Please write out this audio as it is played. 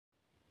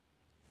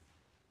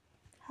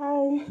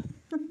Hi,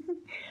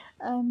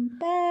 I'm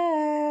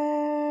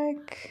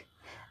back.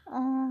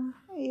 I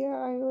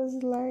was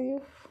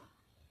live.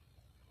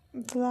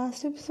 The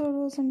last episode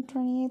was on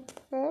 28th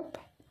Feb,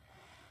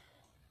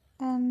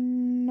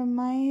 and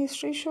my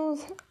history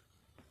shows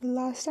the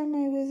last time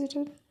I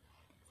visited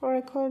for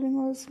recording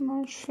was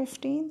March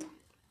 15th.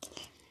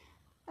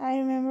 I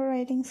remember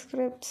writing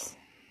scripts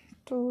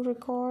to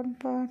record,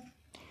 but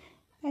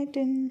I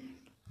didn't.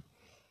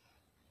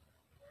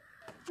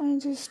 I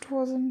just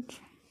wasn't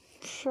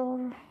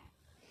sure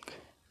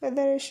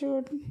whether I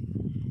should.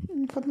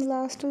 And for the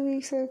last 2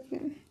 weeks, I've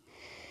been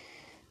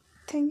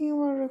thinking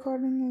about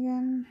recording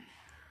again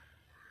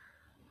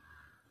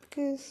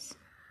because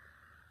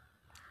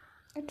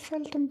it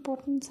felt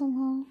important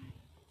somehow.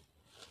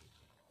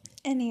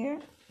 Anyway,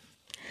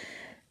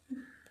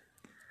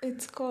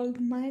 it's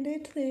called My Day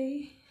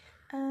Today,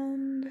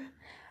 and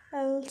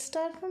I'll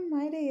start from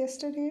my day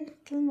yesterday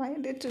till my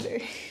day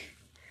today.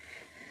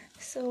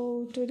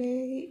 So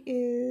today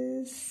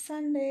is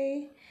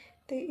Sunday,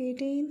 the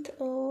 18th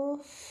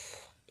of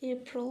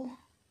April.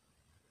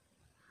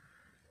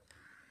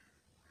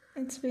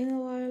 It's been a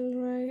while,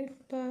 right?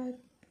 But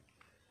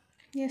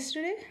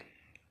yesterday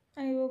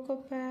I woke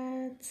up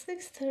at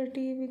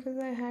 6:30 because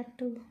I had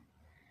to.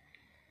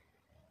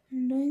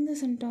 I'm doing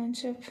this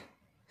internship,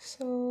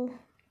 so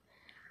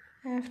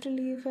I have to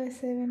leave by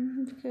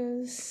 7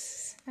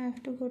 because I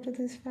have to go to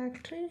this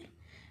factory,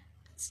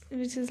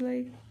 which is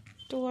like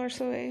 2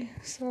 hours away.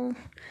 So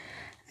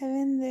I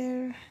went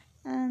there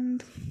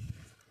and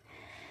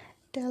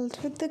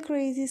dealt with the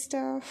crazy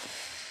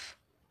stuff.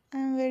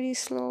 I'm very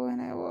slow when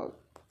I work,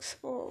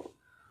 so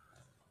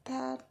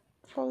that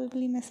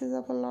probably messes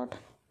up a lot.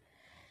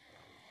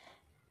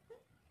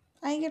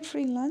 I get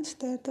free lunch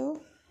there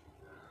though.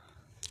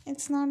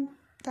 It's not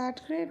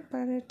that great,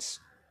 but it's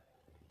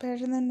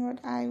better than what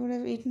I would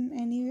have eaten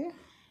anyway.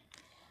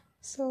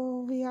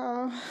 So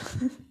yeah,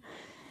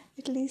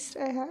 at least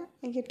I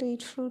get to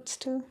eat fruits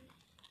too.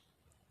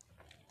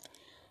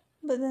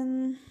 But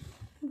then,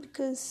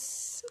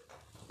 because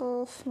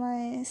of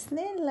my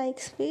snail-like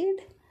speed,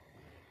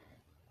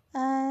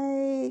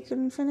 I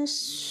couldn't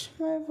finish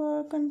my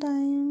work on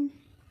time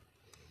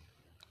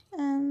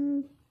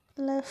and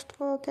left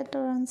work at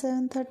around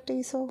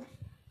 7:30. So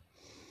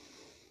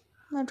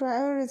my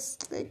driver is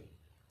like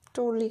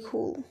totally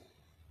cool.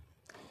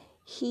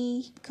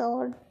 He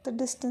covered the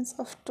distance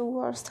of 2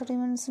 hours 30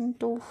 minutes in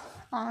 2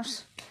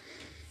 hours.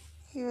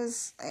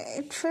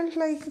 It felt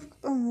like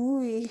a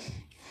movie.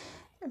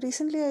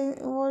 Recently I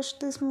watched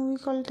this movie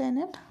called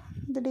Tenet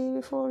the day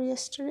before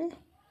yesterday.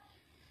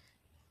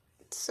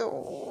 So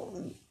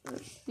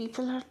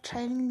people are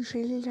driving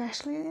really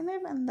rashly in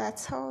it, and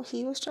that's how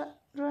he was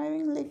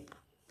driving, like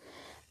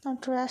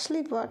not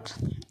rashly, but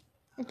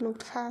it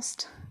looked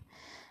fast.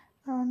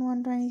 Around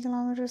 120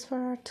 kilometers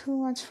per hour, too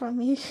much for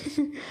me.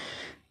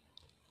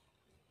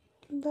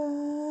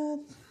 But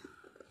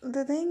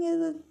the thing is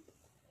that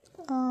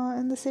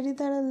in the city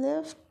that I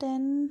live,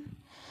 10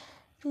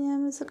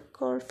 p.m. is a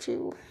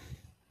curfew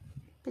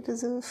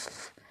because of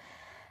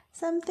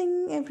something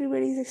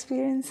everybody's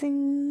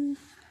experiencing,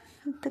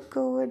 the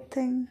COVID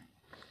thing.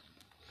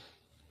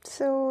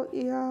 So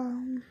yeah,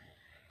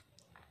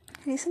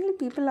 recently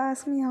people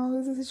ask me how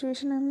is the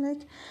situation. I'm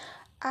like,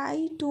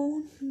 I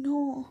don't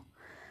know.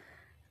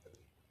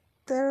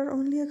 There are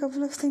only a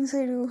couple of things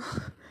I do.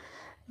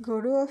 Go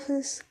to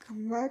office,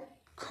 come back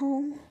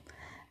home,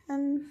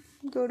 and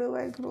go to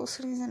buy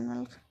groceries and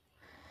milk.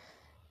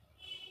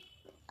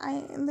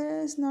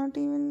 There is not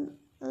even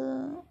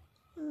a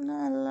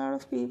lot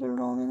of people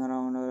roaming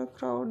around or a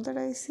crowd that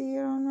I see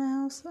around my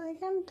house. So I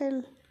can't tell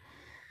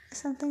if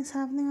something's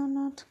happening or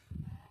not.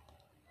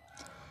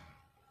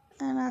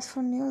 And as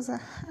for news, I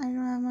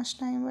don't have much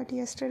time, but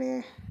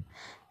yesterday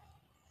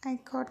I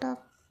caught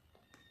up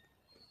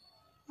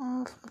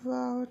of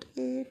about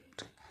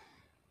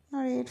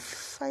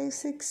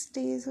 5-6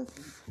 days of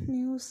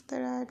news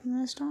that I had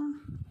missed on.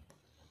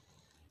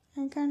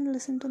 I can't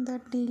listen to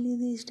that daily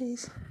these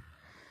days.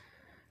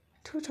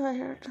 Too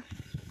tired.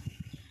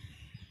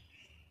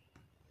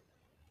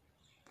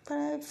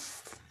 But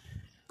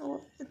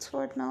it's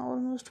what now,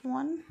 almost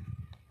 1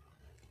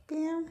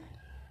 p.m.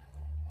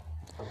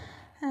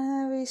 and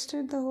I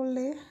wasted the whole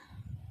day.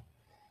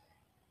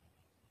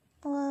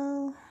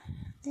 Well,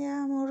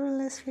 yeah, more or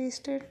less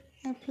wasted.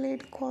 I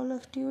played Call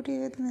of Duty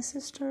with my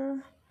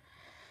sister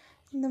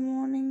in the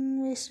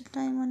morning, wasted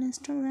time on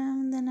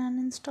Instagram, and then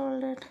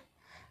uninstalled it.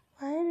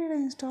 Why did I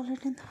install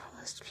it in the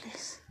first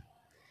place?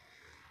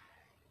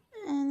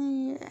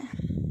 Anyway,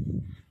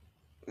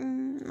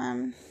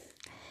 I'm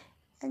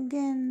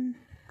again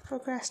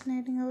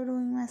procrastinating over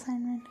doing my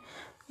assignment,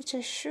 which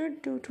I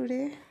should do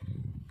today.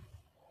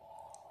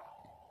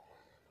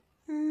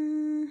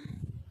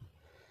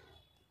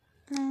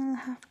 I'll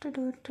have to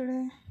do it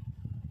today.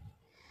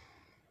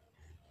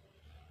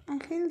 I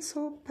feel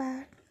so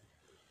bad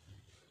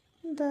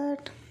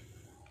that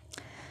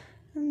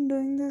I'm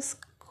doing this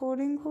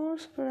coding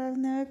course, but I've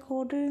never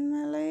coded in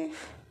my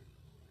life.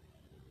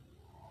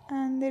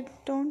 and they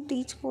don't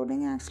teach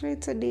coding. Actually,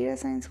 it's a data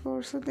science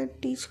course, so they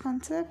teach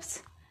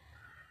concepts.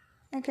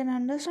 I can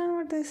understand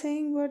what they're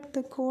saying, but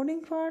the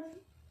coding part,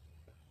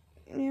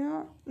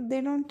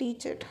 they don't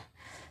teach it.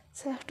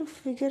 So I have to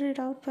figure it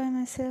out by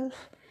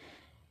myself,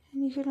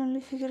 and you can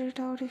only figure it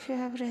out if you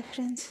have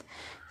reference.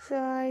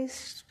 So I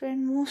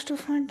spend most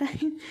of my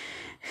time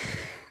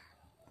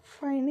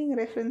finding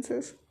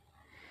references.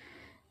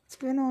 It's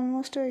been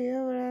almost a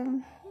year,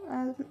 but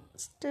I'm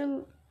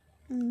still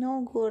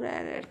no good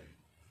at it.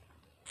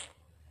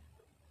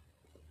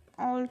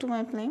 All to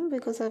my blame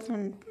because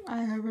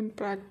I haven't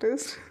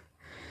practiced.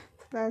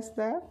 So that's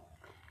that.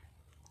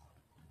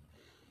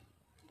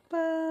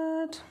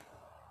 But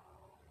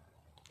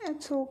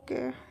it's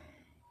okay.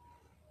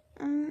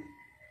 I'm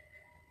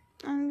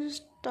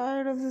just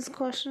tired of this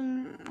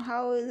question.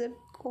 How is it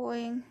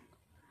going?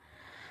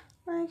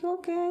 Like,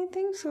 okay, I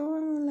think so.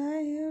 I'm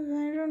alive.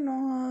 I don't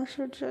know how I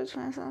should judge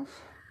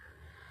myself.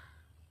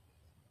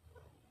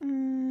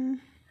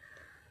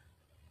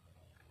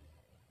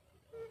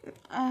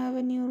 I have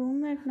a new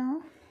roommate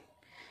now.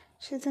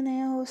 She's an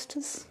air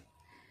hostess,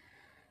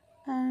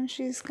 and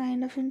she's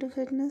kind of into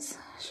fitness.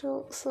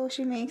 So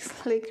she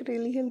makes like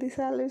really healthy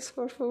salads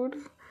for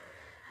food,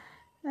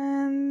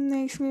 and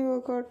makes me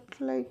work out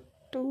like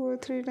 2 or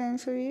 3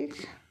 times a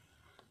week,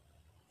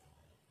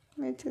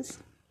 which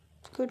is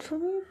good for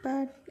me.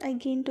 But I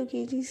gained 2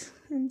 kgs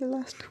in the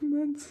last 2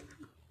 months.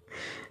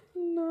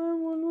 Now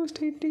I'm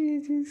almost 80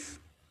 kgs.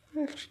 I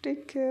have to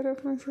take care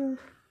of myself.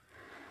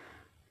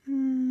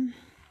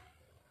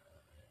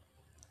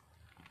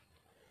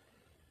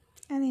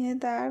 Anyway,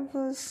 that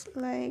was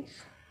like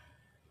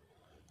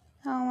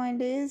how my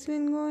day has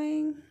been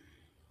going.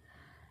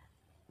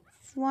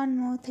 One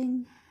more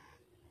thing,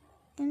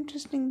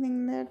 interesting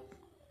thing that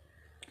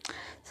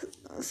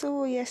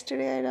so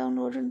yesterday I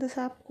downloaded this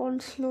app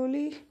called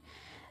Slowly,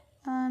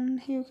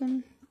 and you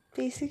can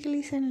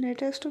basically send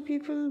letters to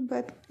people,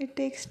 but it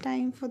takes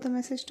time for the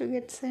message to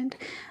get sent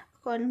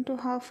according to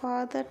how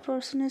far that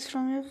person is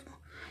from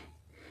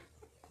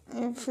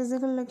your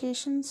physical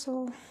location.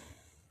 So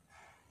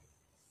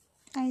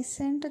I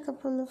sent a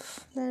couple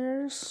of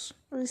letters,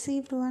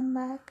 received one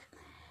back.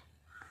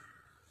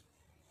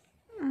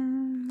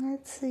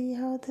 Let's see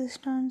how this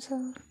turns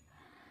out.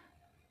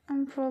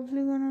 I'm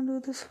probably gonna do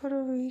this for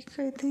a week,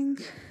 I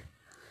think.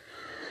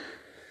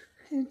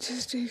 It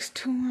just takes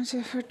too much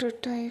effort to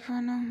type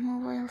on a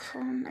mobile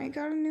phone. I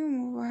got a new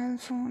mobile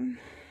phone.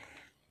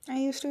 I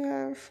used to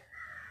have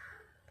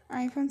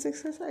iPhone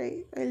 6s.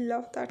 I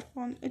love that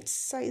phone. Its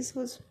size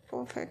was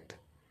perfect.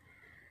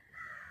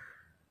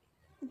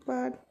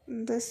 But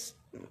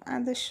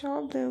at the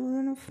shop there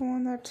wasn't a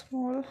phone that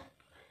small.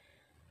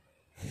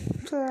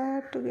 So I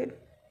had to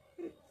get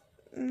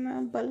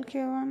a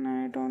bulkier one,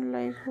 and I don't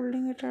like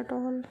holding it at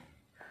all.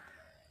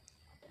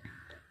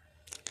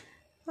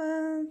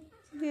 Well,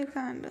 you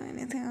can't do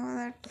anything about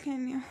that,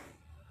 can you?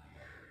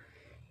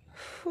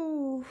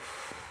 Whew.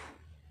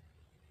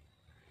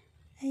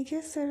 I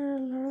guess there are a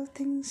lot of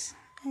things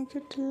I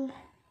could do,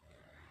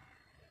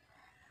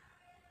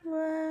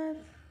 but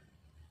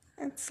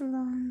it's a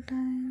long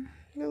time.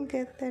 We'll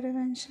get there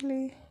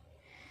eventually.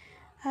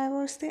 I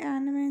watched the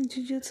anime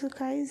Jujutsu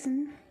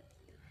Kaisen.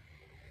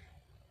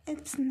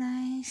 It's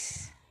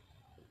nice.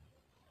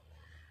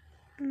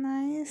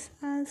 Nice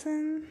as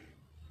in,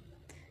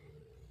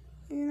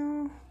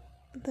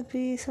 the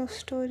base of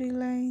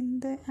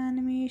storyline, the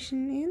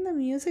animation, even the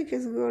music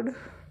is good.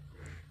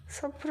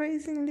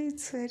 Surprisingly,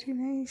 it's very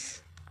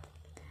nice.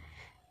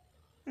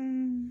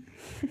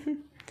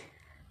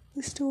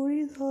 The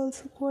story is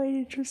also quite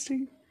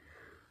interesting.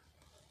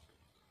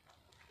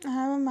 I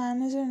have a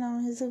manager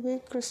now. He's a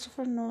big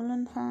Christopher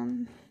Nolan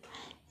fan.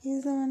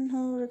 He's the one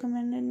who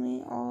recommended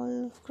me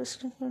all of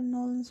Christopher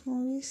Nolan's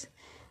movies.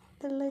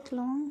 They're like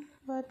long,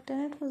 but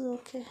Tenet was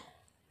okay.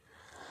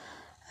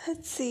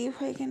 Let's see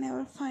if I can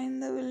ever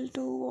find the will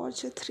to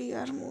watch a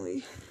 3-hour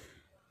movie.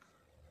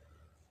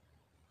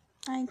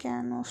 I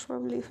can, most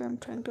probably, if I'm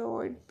trying to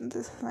avoid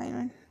this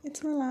assignment.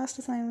 It's my last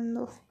assignment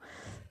though,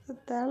 so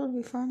that'll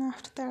be fun.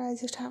 After that, I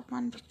just have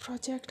one big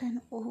project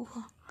and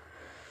over.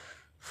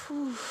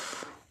 Whew.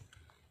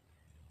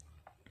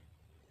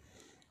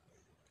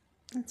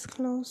 It's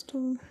close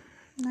to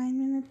 9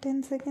 minutes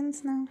 10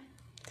 seconds now.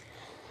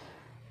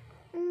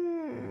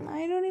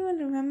 I don't even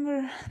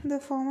remember the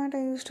format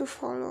I used to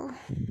follow.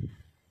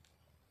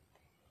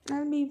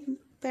 I'll be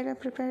better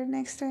prepared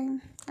next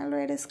time. I'll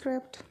write a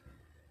script.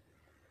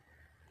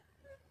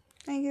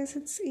 I guess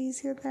it's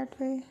easier that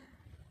way.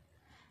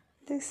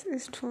 This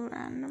is too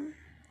random.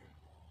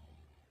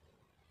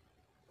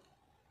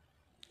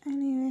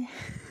 Anyway,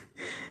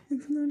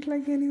 it's not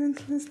like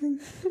anyone's listening.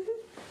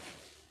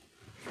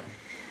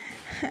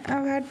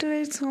 I've had to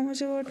write so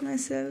much about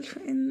myself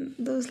in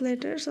those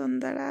letters on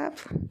that app.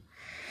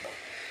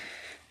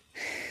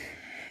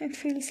 It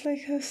feels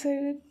like I've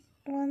said it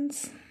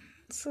once,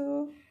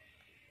 so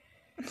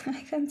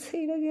I can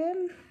say it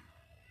again.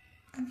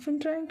 I've been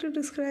trying to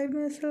describe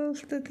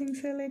myself, the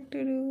things I like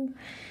to do,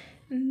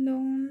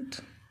 don't.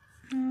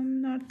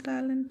 I'm not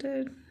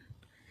talented.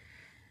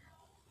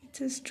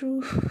 which is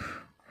true.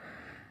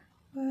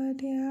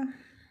 But yeah,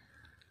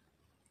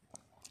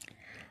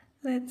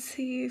 let's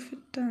see if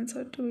it turns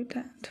out to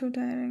be too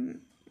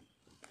tiring.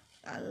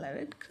 I'll let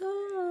it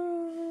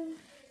go.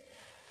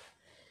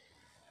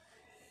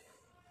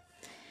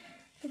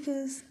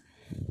 Because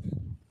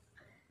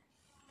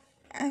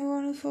I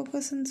want to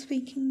focus on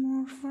speaking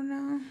more for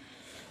now.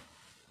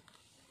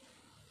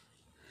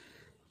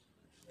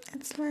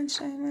 It's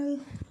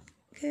lunchtime.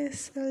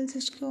 I'll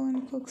just go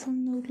and cook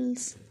some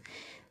noodles.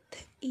 The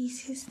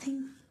easiest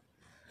thing.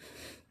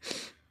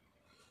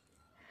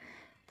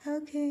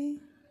 Okay.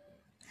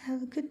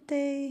 Have a good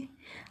day.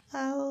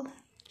 I'll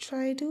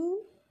try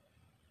to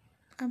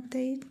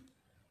update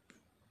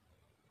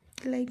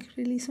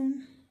really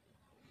soon.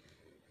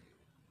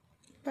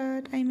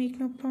 But I make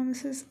no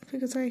promises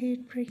because I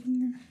hate breaking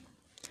them.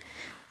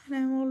 And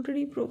I've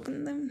already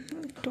broken them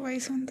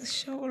twice on this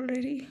show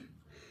already.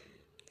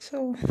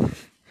 So,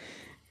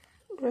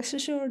 rest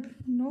assured,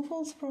 no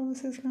false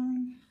promises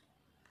coming.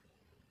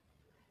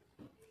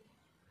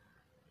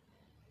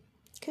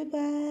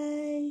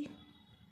 Goodbye.